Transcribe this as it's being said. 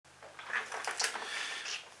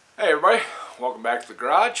Hey everybody, welcome back to the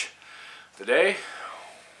garage. Today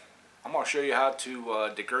I'm going to show you how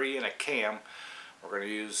to degree in a cam. We're going to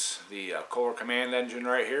use the Kohler command engine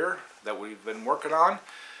right here that we've been working on,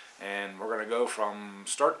 and we're going to go from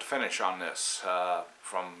start to finish on this,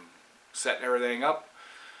 from setting everything up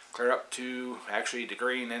clear up to actually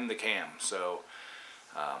degreeing in the cam. So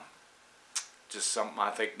just something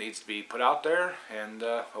I think needs to be put out there, and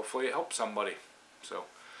hopefully it helps somebody. So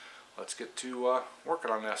let's get to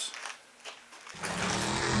working on this.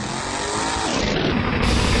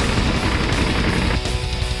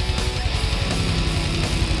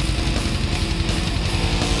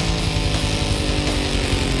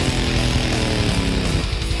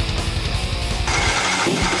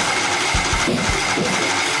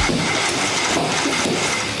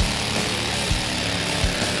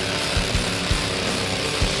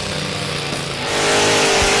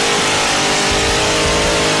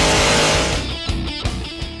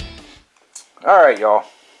 Alright y'all,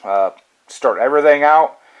 start everything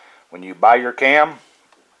out. When you buy your cam,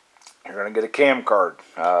 you're going to get a cam card.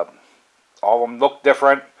 All of them look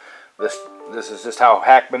different. This is just how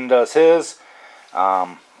Hackman does his.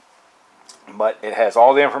 But it has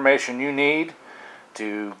all the information you need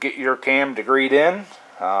to get your cam degreed in.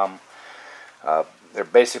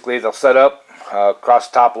 They'll set up across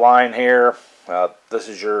the top line here.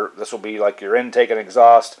 This will be like your intake and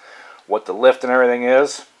exhaust, what the lift and everything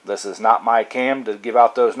is. This is not my cam to give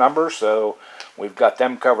out those numbers, so we've got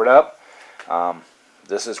them covered up.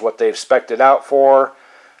 This is what they've spec'd it out for.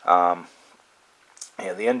 And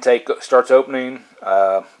the intake starts opening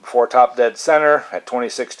before top dead center at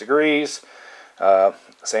 26 degrees.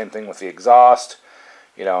 Same thing with the exhaust,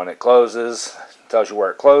 and it closes, tells you where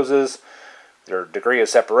it closes. Their degree of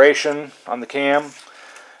separation on the cam.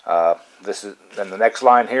 This is then the next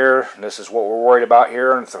line here. This is what we're worried about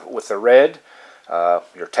here with the red.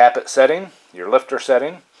 Your tappet setting, your lifter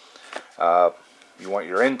setting. You want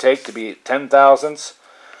your intake to be at 10 thousandths.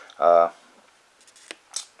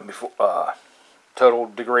 Before total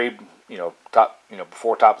degree,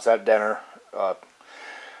 before top is at dinner,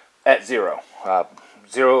 at zero, at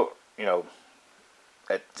zero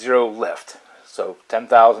lift. So 10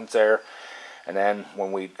 thousandths there, and then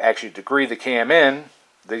when we actually degree the cam in,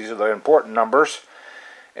 these are the important numbers.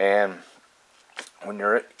 And when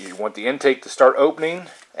you want the intake to start opening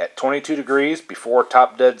at 22 degrees before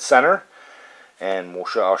top dead center, and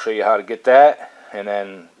I'll show you how to get that. And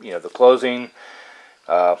then the closing,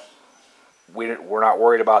 we're not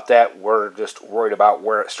worried about that. We're just worried about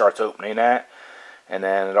where it starts opening at. And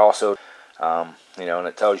then it also and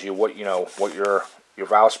it tells you what your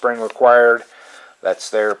valve spring required.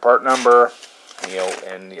 That's their part number,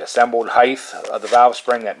 and the assembled height of the valve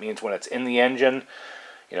spring. That means when it's in the engine,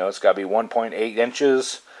 it's got to be 1.8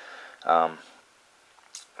 inches.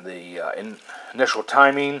 The initial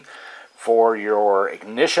timing for your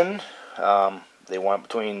ignition, they want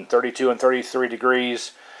between 32 and 33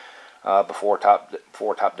 degrees before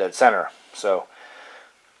top dead center. So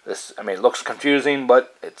this, it looks confusing,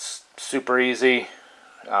 but it's super easy.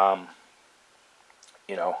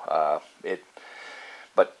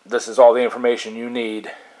 But this is all the information you need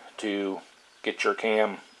to get your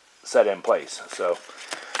cam set in place. So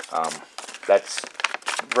that's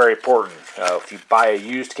very important. If you buy a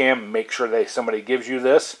used cam, make sure somebody gives you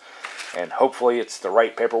this, and hopefully it's the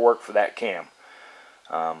right paperwork for that cam.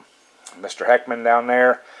 Mr. Heckman down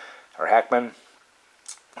there, or Hackman,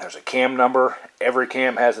 there's a cam number. Every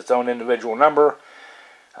cam has its own individual number.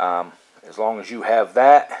 As long as you have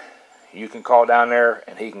that, you can call down there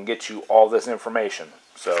and he can get you all this information.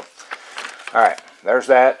 So, alright, there's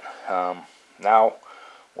that. Now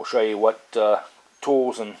we'll show you what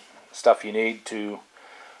tools and stuff you need to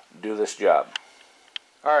do this job.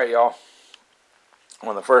 Alright y'all,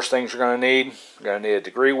 one of the first things you're going to need, a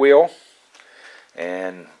degree wheel.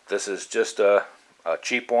 And this is just a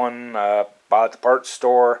cheap one, bought at the parts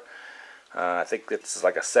store. I think it's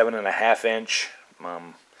like a 7.5 inch.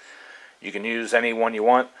 You can use any one you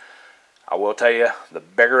want. I will tell you, the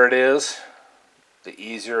bigger it is, the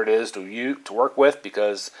easier it is to work with,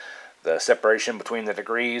 because the separation between the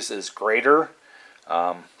degrees is greater.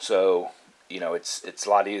 So it's a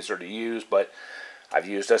lot easier to use. But I've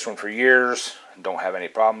used this one for years, don't have any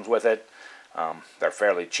problems with it. They're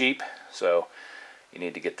fairly cheap, so you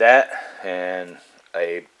need to get that and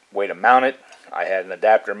a way to mount it. I had an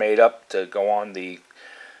adapter made up to go on the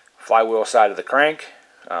flywheel side of the crank.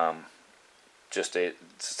 It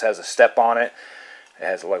just has a step on it. It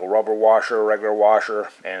has like a rubber washer, a regular washer,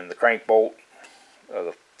 and the crank bolt,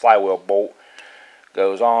 the flywheel bolt,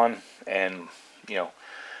 goes on. And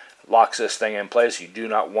locks this thing in place. You do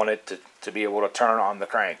not want it to be able to turn on the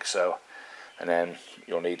crank. So, and then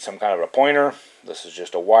you'll need some kind of a pointer. This is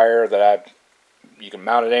just a wire that you can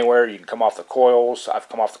mount it anywhere. You can come off the coils. I've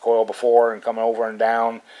come off the coil before and come over and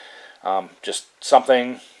down. Just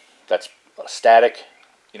something that's static,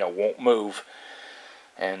 won't move,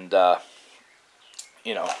 and to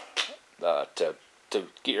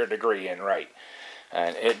get your degree in right.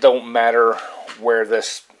 And it don't matter where zero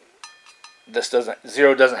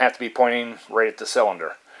doesn't have to be pointing right at the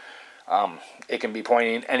cylinder. It can be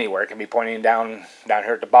pointing anywhere. It can be pointing down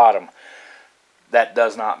here at the bottom. That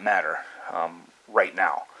does not matter right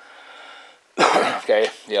now. Okay.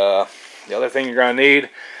 The other thing you're going to need,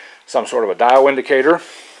 some sort of a dial indicator.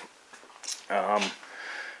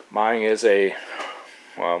 Mine is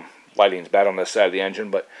lighting's bad on this side of the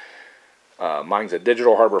engine, but mine's a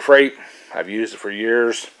digital Harbor Freight. I've used it for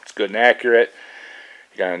years. It's good and accurate.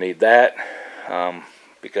 You're going to need that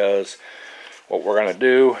because what we're going to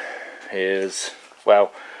do is,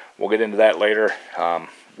 well, we'll get into that later.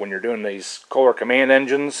 When you're doing these Kohler Command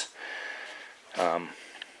engines,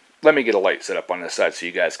 let me get a light set up on this side so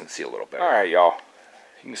you guys can see a little better. Alright, y'all.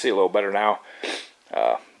 You can see a little better now.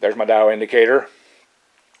 There's my dial indicator.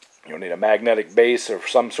 You'll need a magnetic base or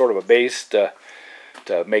some sort of a base to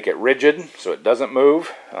make it rigid so it doesn't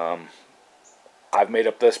move. I've made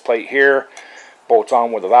up this plate here. Bolts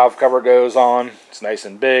on where the valve cover goes on. It's nice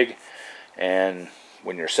and big. And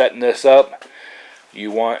when you're setting this up,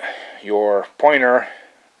 you want your pointer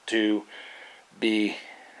to be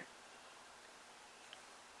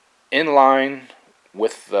in line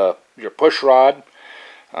with your push rod.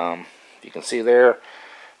 You can see there,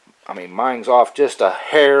 I mean, mine's off just a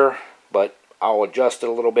hair, but I'll adjust it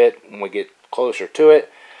a little bit when we get closer to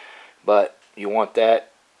it. But you want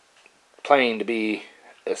that plane to be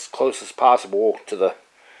as close as possible to the,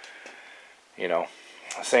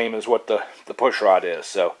 same as what the push rod is.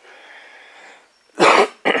 So,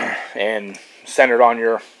 and centered on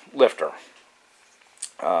your lifter.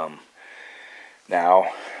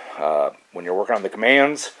 Now, when you're working on the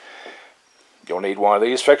commands, you'll need one of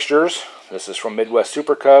these fixtures. This is from Midwest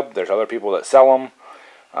Super Cub. There's other people that sell them,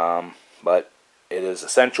 but it is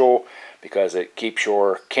essential because it keeps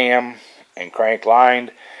your cam and crank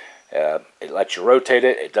lined. It lets you rotate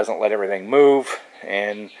it. It doesn't let everything move.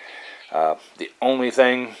 And the only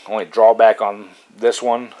drawback on this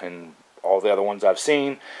one and all the other ones I've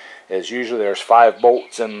seen is usually there's 5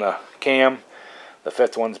 bolts in the cam. The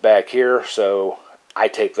 5th one's back here, so I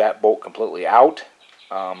take that bolt completely out.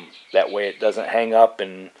 That way it doesn't hang up,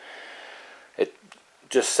 and it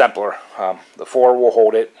just simpler. The 4 will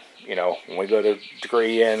hold it. When we go to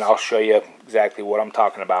degree in, I'll show you exactly what I'm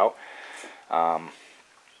talking about.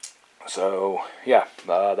 So yeah,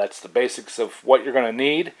 that's the basics of what you're going to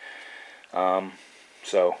need. Alright.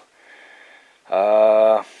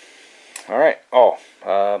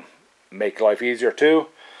 Make life easier too,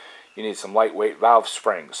 you need some lightweight valve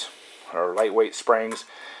springs, or lightweight springs.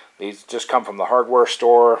 These just come from the hardware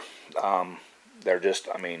store. They're just,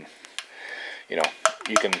 you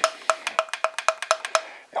can, it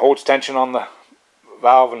holds tension on the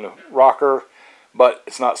valve and the rocker, but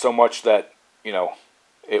it's not so much that,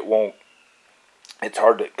 it won't, it's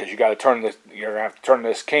hard to, because you're going to have to turn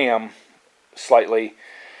this cam slightly.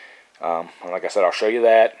 And like I said, I'll show you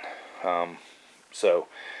that.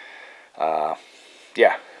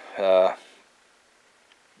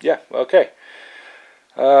 Okay.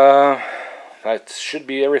 That should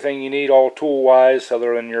be everything you need, all tool-wise,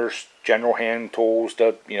 other than your general hand tools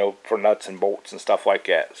to, for nuts and bolts and stuff like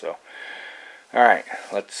that. So, all right,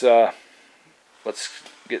 let's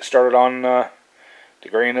get started on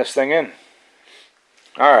degreeing this thing in.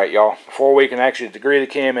 All right, y'all. Before we can actually degree the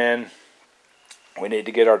cam in, we need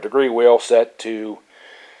to get our degree wheel set to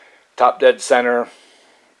top dead center,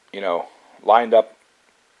 lined up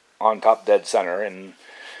on top dead center. And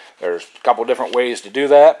there's a couple different ways to do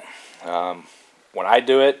that. When I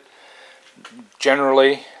do it,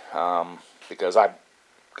 generally, because I've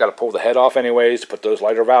got to pull the head off anyways to put those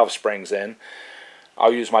lighter valve springs in,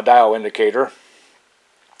 I'll use my dial indicator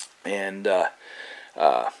and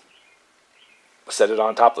set it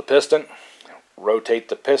on top of the piston, rotate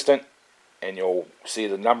the piston, and you'll see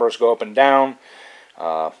the numbers go up and down.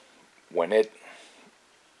 When it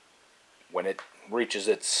reaches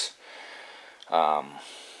its I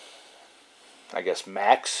guess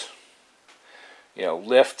max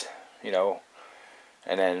lift, and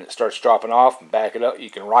then it starts dropping off and back it up, you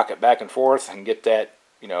can rock it back and forth and get that,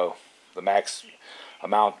 the max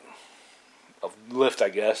amount of lift, I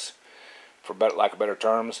guess, for lack of better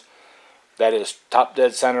terms. that is top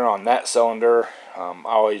dead center on that cylinder. I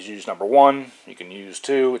always use number 1. You can use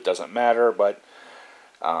 2, it doesn't matter, but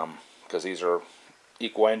because these are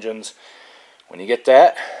equal engines. When you get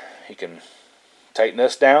that, you can tighten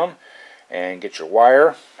this down and get your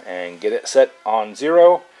wire and get it set on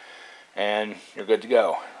 0, and you're good to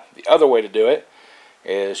go. The other way to do it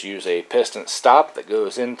is use a piston stop that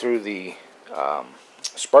goes in through the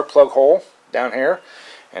spark plug hole down here,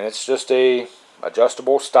 and it's just a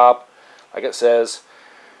adjustable stop, like it says,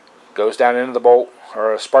 goes down into the bolt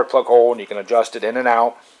or a spark plug hole, and you can adjust it in and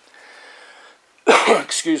out.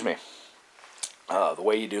 Excuse me. The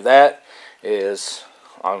way you do that is,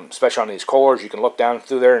 especially on these Kohlers, you can look down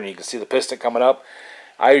through there and you can see the piston coming up.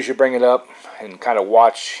 I usually bring it up and kind of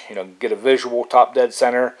watch, get a visual top dead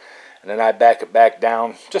center, and then I back it back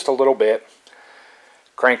down just a little bit,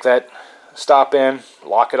 crank that stop in,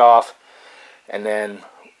 lock it off, and then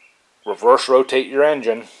reverse rotate your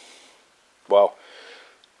engine. Well,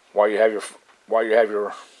 while you have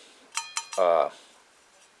your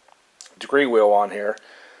degree wheel on here,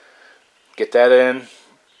 get that in,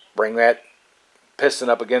 bring that piston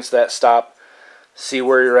up against that stop, see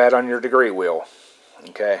where you're at on your degree wheel,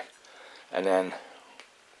 okay, and then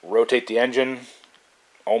rotate the engine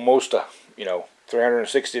almost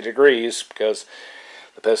 360 degrees, because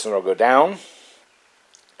the piston will go down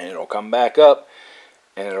and it'll come back up,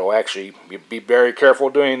 and it'll actually be very careful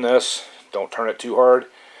doing this. Don't turn it too hard.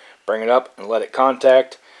 Bring it up and let it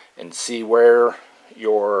contact and see where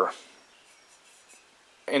your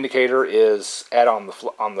indicator is at on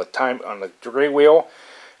the degree wheel,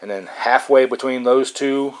 and then halfway between those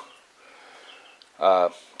two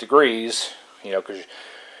degrees, because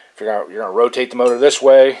if you're gonna rotate the motor this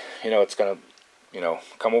way, it's gonna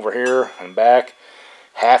come over here and back.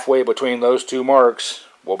 Halfway between those two marks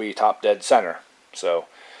will be top dead center. So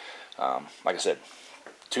like I said,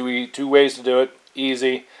 two ways to do it.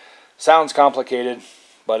 Easy. Sounds complicated,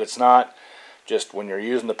 but it's not. Just when you're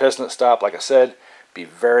using the piston stop, like I said, be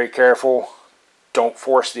very careful. Don't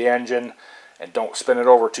force the engine, and don't spin it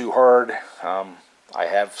over too hard. I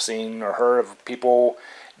have seen or heard of people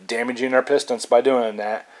damaging their pistons by doing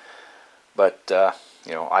that. But I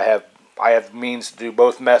have means to do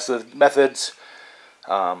both methods.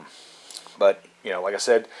 But like I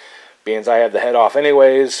said, being as I have the head off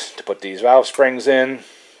anyways to put these valve springs in,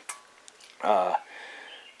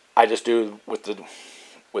 I just do with the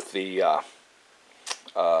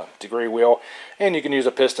degree wheel, and you can use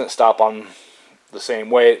a piston stop on the same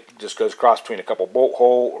way. It just goes across between a couple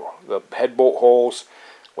the head bolt holes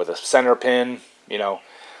with a center pin.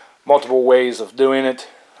 Multiple ways of doing it,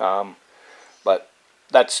 but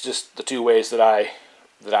that's just the 2 ways that I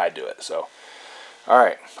do it. So, all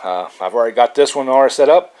right, I've already got this one already set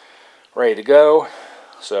up, ready to go.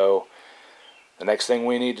 So the next thing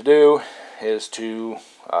we need to do is to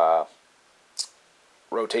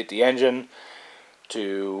rotate the engine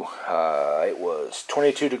to it was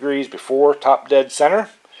 22 degrees before top dead center,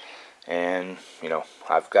 and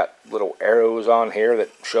I've got little arrows on here that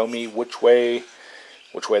show me which way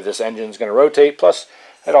this engine's going to rotate. Plus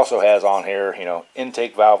it also has on here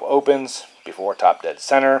intake valve opens before top dead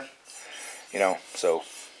center. So,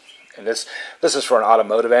 and this is for an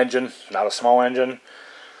automotive engine, not a small engine,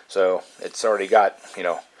 so it's already got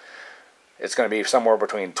it's going to be somewhere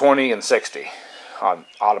between 20 and 60 on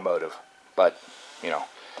automotive. But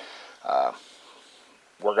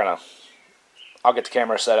I'll get the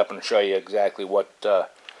camera set up and show you exactly what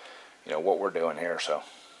what we're doing here. So,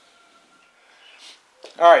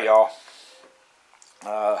 all right, y'all.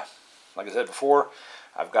 Like I said before,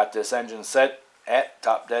 I've got this engine set at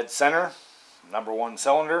top dead center, number 1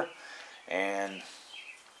 cylinder, and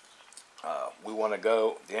we want to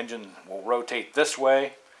go. The engine will rotate this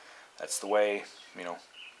way. That's the way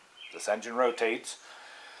this engine rotates.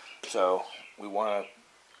 So we want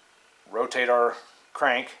to rotate our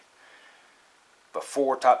crank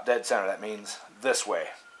before top dead center. That means this way,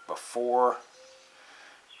 before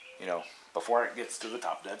it gets to the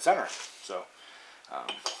top dead center. So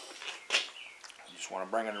you just want to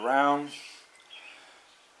bring it around,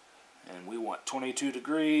 and we want 22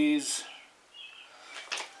 degrees.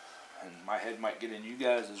 And my head might get in you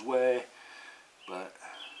guys' way, but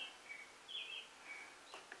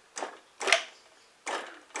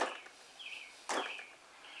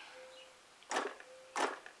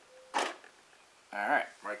alright,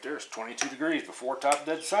 right there is 22 degrees before top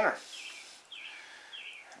dead center.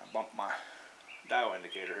 I bumped my dial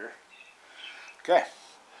indicator here. Okay,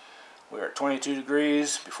 we're at 22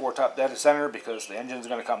 degrees before top dead center because the engine's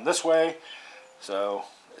going to come this way. So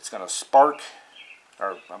it's going to spark,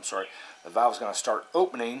 or I'm sorry, the valve's going to start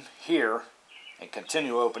opening here and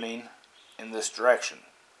continue opening in this direction.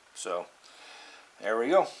 So there we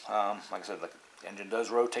go. Like I said, the engine does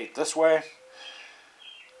rotate this way.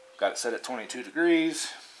 Got it set at 22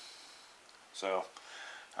 degrees. So,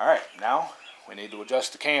 alright, now we need to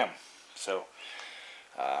adjust the cam. So,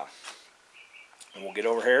 we'll get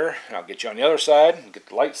over here and I'll get you on the other side and get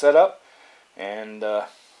the light set up, and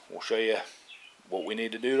we'll show you what we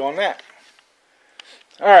need to do on that.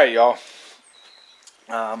 Alright, y'all.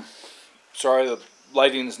 Sorry the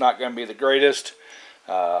lighting's not going to be the greatest,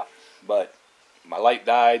 but my light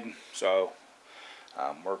died, so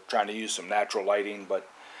we're trying to use some natural lighting. But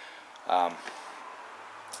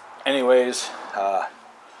anyways,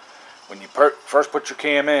 when you first put your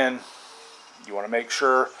cam in, you want to make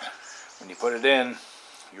sure when you put it in,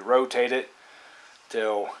 you rotate it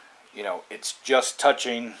till, you know, it's just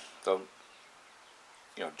touching the,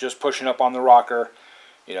 you know, just pushing up on the rocker,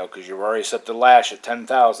 you know, because you've already set the lash at 10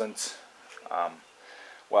 thousandths.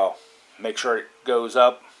 Well, make sure it goes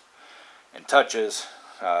up and touches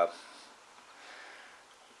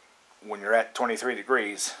when you're at 23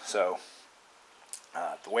 degrees. So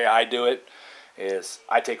the way I do it is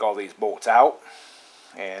I take all these bolts out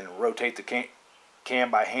and rotate the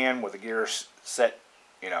cam by hand with the gears set,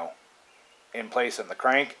 you know, in place in the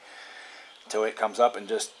crank until it comes up and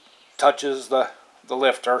just touches the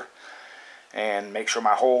lifter, and make sure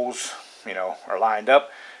my holes, you know, are lined up.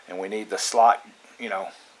 And we need the slot, you know,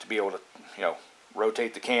 to be able to, you know,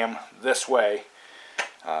 rotate the cam this way.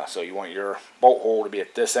 So you want your bolt hole to be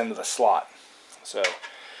at this end of the slot. So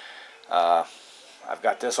I've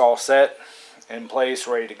got this all set in place,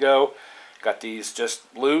 ready to go. Got these just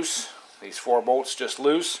loose, these 4 bolts just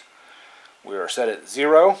loose. We are set at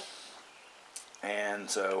 0, and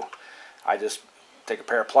so I just take a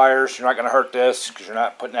pair of pliers. You're not going to hurt this because you're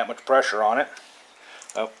not putting that much pressure on it.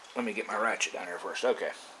 Oh, let me get my ratchet down here first. Okay,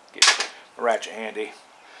 get my ratchet handy,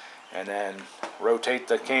 and then rotate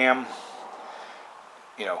the cam,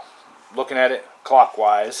 you know, looking at it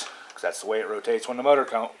clockwise, because that's the way it rotates when the motor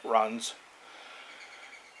runs.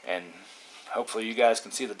 And hopefully you guys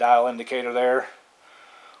can see the dial indicator there.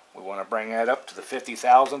 We want to bring that up to the 50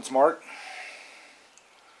 thousandths mark.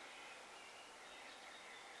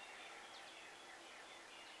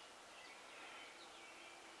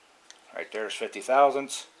 Right there's 50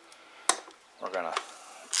 thousandths. We're going to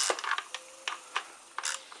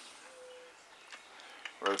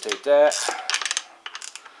rotate that.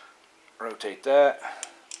 Rotate that.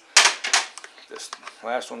 This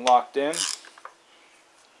last one locked in.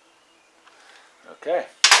 Okay,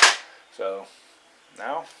 so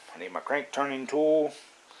now I need my crank turning tool,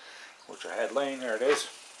 which I had laying there. It is.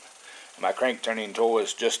 My crank turning tool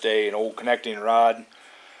is just an old connecting rod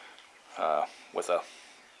with a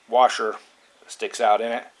washer that sticks out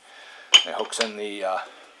in it. It hooks in the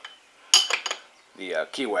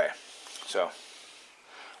keyway, so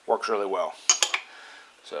works really well.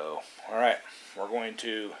 So, all right, we're going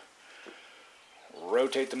to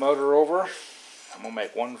rotate the motor over. I'm gonna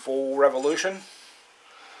make 1 full revolution.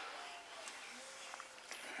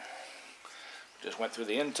 Just went through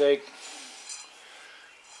the intake,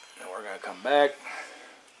 and we're going to come back.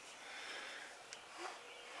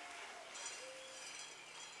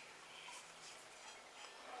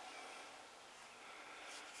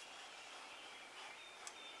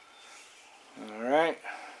 Alright,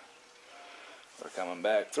 we're coming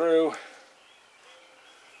back through,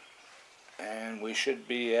 and we should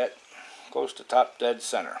be at close to top dead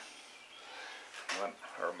center,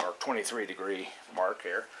 or our 23 degree mark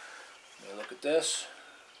here. Let me look at this.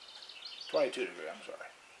 22 degree, I'm sorry.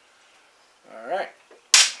 Alright.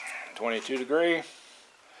 22 degree.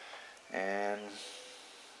 And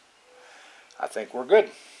I think we're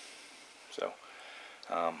good. So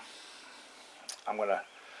I'm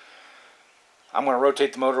gonna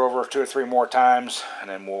rotate the motor over 2 or 3 more times, and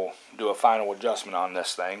then we'll do a final adjustment on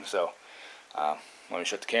this thing. So let me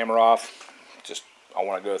shut the camera off. I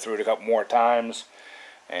want to go through it a couple more times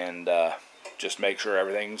and just make sure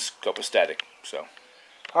everything's copacetic. So,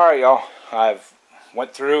 all right, y'all. I've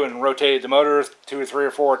went through and rotated the motor 2 or 3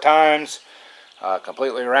 or 4 times,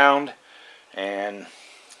 completely around, and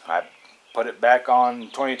I put it back on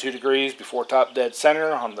 22 degrees before top dead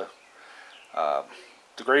center on the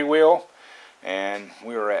degree wheel, and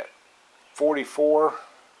we were at 44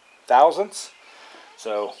 thousandths.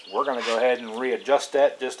 So we're going to go ahead and readjust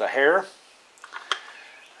that just a hair,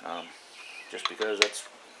 just because that's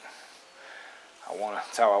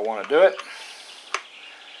how I want to do it.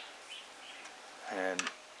 And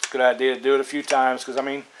it's a good idea to do it a few times, because I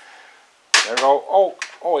mean, there's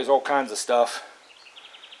always all kinds of stuff.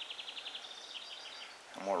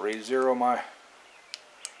 I'm going to re-zero my...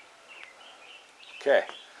 Okay.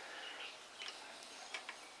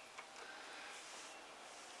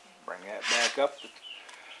 bring that back up to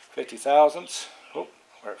 50 thousandths. Oh,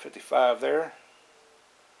 we're at 55 there.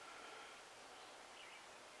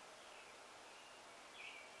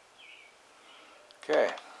 Okay.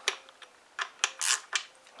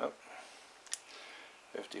 Oh,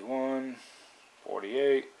 51,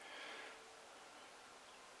 48.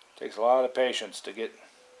 Takes a lot of patience to get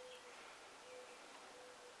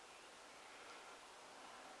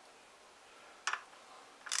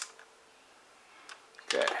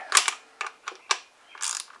okay.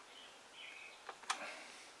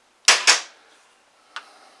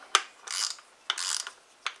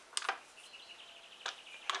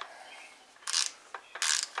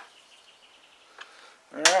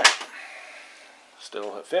 Alright.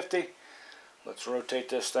 Still at 50. Let's rotate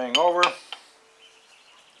this thing over.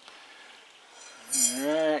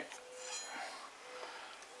 Alright.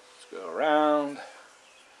 Let's go around.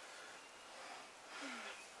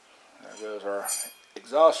 There goes our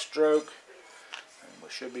exhaust stroke. And we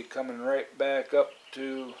should be coming right back up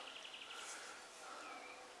to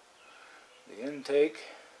the intake.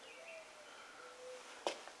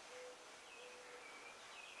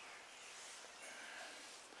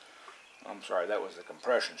 I'm sorry, that was the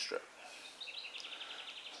compression strip.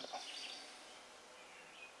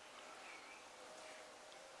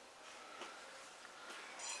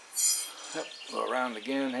 Yep, go around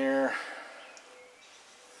again here.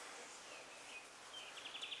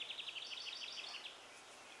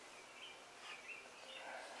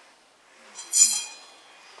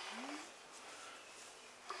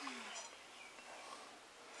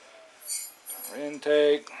 Our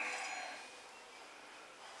intake.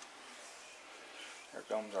 Here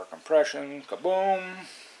comes our compression. Kaboom!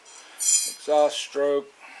 Exhaust stroke.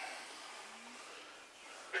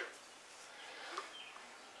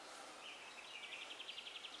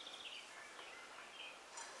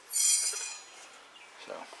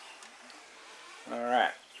 So, all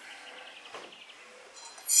right.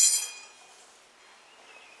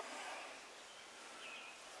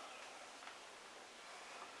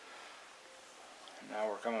 Now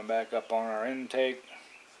we're coming back up on our intake.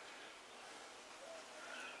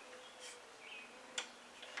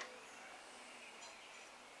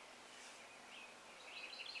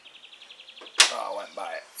 Oh, I went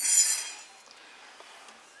by it.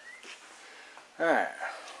 Alright.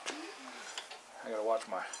 I gotta watch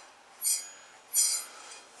my...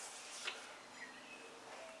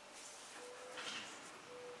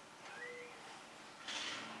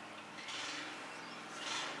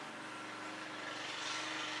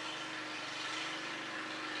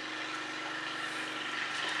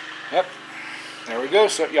 Yep. There we go,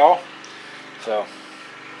 so y'all. So,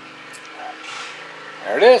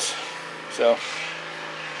 there it is. So,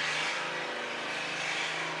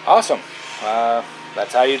 awesome.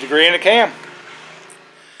 That's how you degree-in a cam.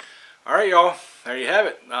 Alright, y'all. There you have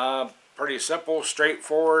it. Pretty simple,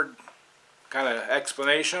 straightforward kind of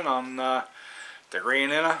explanation on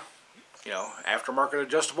degree-in a, aftermarket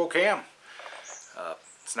adjustable cam.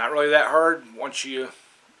 It's not really that hard once you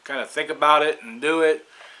kind of think about it and do it.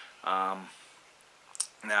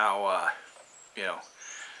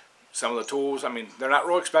 Some of the tools, I mean, they're not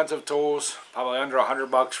real expensive tools, probably under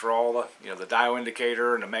 $100 for all the, the dial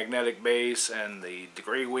indicator and the magnetic base and the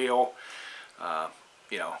degree wheel,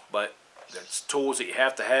 but it's tools that you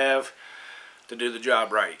have to do the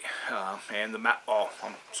job right. And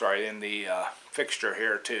the fixture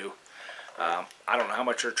here too. I don't know how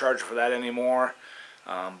much they're charging for that anymore,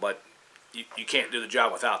 but you can't do the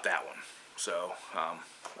job without that one. So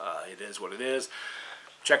it is what it is.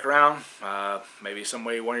 Check around. Maybe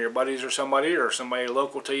one of your buddies or somebody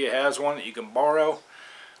local to you has one that you can borrow.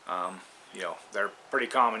 They're pretty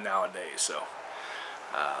common nowadays. So,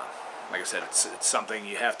 like I said, it's something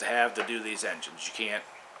you have to do these engines. You can't.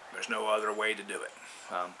 There's no other way to do it.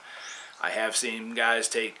 I have seen guys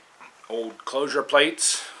take old closure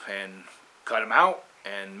plates and cut them out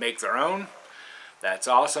and make their own. That's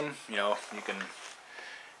awesome. You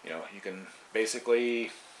can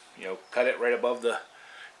basically cut it right above the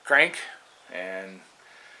crank and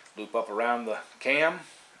loop up around the cam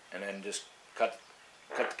and then just cut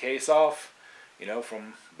the case off,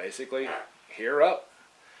 from basically here up,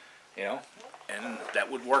 and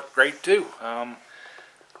that would work great too.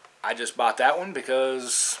 I just bought that one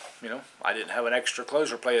because I didn't have an extra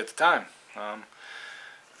closure plate at the time.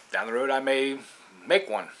 Down the road I may make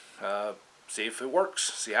one, see if it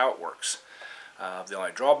works, see how it works. The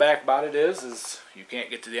only drawback about it is you can't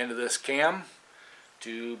get to the end of this cam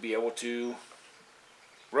to be able to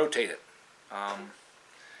rotate it. I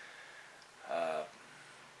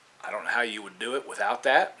don't know how you would do it without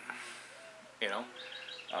that.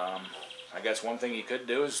 I guess one thing you could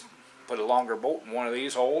do is put a longer bolt in one of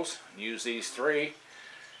these holes, use these 3,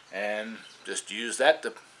 and just use that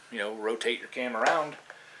to, you know, rotate your cam around.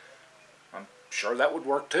 I'm sure that would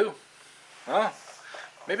work too. Huh?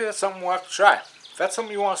 Maybe that's something we'll have to try. If that's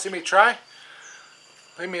something you want to see me try,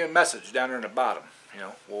 leave me a message down there in the bottom. You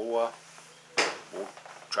know, we'll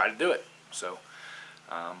try to do it. So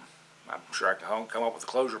I'm sure I can come up with a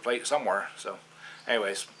closure plate somewhere. So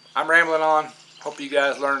anyways, I'm rambling on. Hope you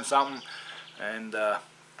guys learned something, and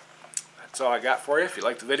that's all I got for you. If you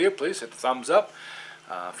liked the video, please hit the thumbs up.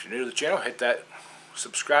 If you're new to the channel, hit that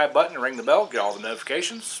subscribe button and ring the bell, get all the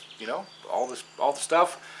notifications, you know, all the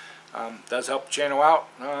stuff. Does help the channel out,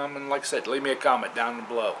 and like I said, leave me a comment down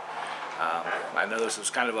below. I know this was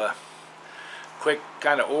kind of a quick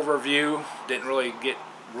kind of overview, didn't really get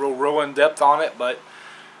real in depth on it, but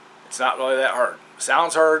it's not really that hard. It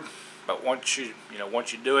sounds hard, but once you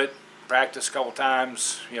do it, practice a couple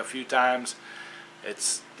times, you know, a few times,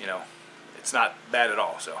 it's, you know, it's not bad at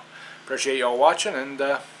all. So appreciate y'all watching, and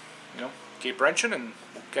you know, keep wrenching, and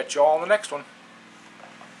we'll catch y'all on the next one.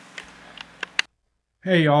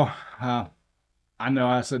 Hey y'all, I know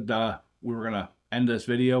I said we were gonna end this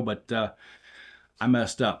video, but I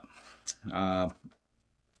messed up. When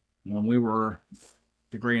we were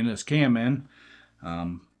degreeing this cam in,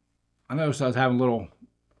 I noticed I was having a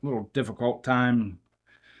little difficult time,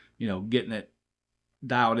 you know, getting it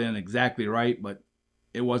dialed in exactly right, but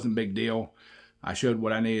it wasn't a big deal. I showed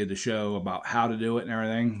what I needed to show about how to do it and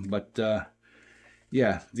everything, but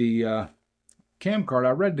yeah, the cam card, I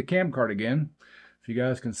read the cam card again. If you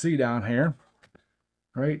guys can see down here,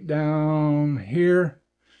 right down here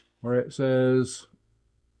where it says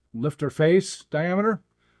lifter face diameter,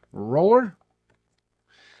 roller.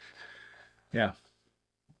 Yeah,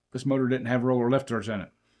 this motor didn't have roller lifters in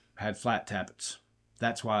it. It had flat tappets.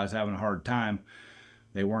 That's why I was having a hard time.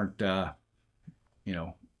 They weren't, you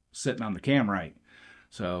know, sitting on the cam right.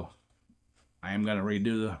 So I am going to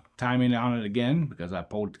redo the timing on it again, because I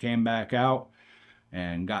pulled the cam back out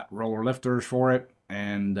and got roller lifters for it,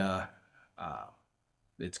 and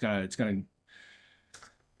it's gonna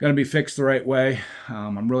be fixed the right way.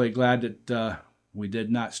 I'm really glad that we did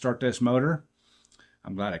not start this motor.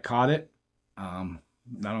 I'm glad I caught it. Not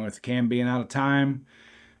only with the cam being out of time,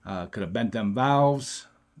 could have bent them valves,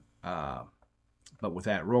 but with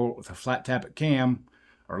a flat tappet cam,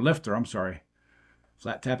 or lifter, I'm sorry,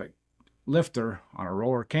 flat tappet lifter on a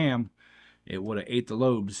roller cam, it would have ate the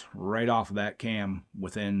lobes right off of that cam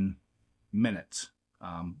within minutes.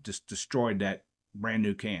 Just destroyed that brand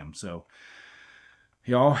new cam. So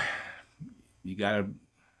y'all, you gotta,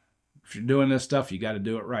 if you're doing this stuff, you gotta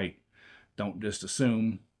do it right. Don't just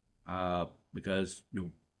assume, because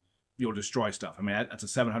you'll destroy stuff. I mean, that's a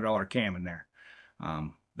 $700 cam in there.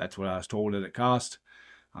 That's what I was told that it cost.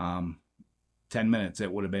 10 minutes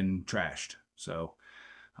it would have been trashed. So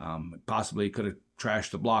possibly could have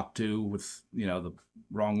trashed the block too, with, you know, the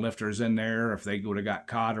wrong lifters in there. If they would have got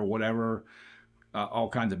caught or whatever, all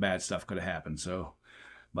kinds of bad stuff could have happened. So,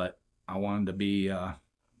 but I wanted to be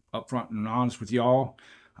upfront and honest with y'all.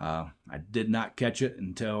 I did not catch it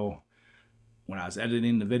until when I was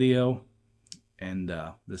editing the video, and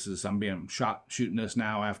I'm shooting this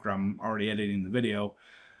now after I'm already editing the video.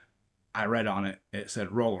 I read on it, it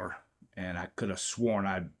said roller, and I could have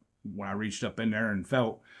sworn when I reached up in there and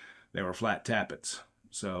felt, they were flat tappets.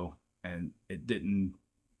 So, and it didn't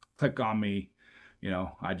click on me, you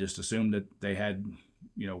know. I just assumed that they had,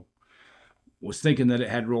 you know, was thinking that it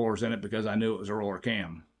had rollers in it because I knew it was a roller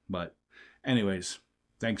cam. But anyways,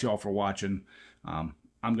 thanks y'all for watching. I'm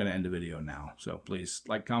going to end the video now. So please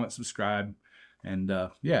like, comment, subscribe. And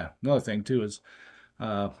yeah, another thing too is,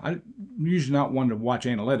 I'm usually not one to watch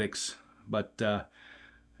analytics, but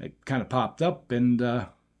it kind of popped up, and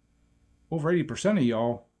over 80% of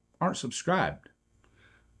y'all aren't subscribed.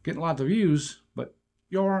 Getting lots of views, but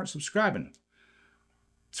y'all aren't subscribing.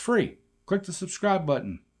 It's free. Click the subscribe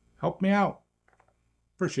button. Help me out.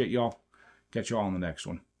 Appreciate y'all. Catch y'all on the next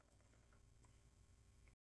one.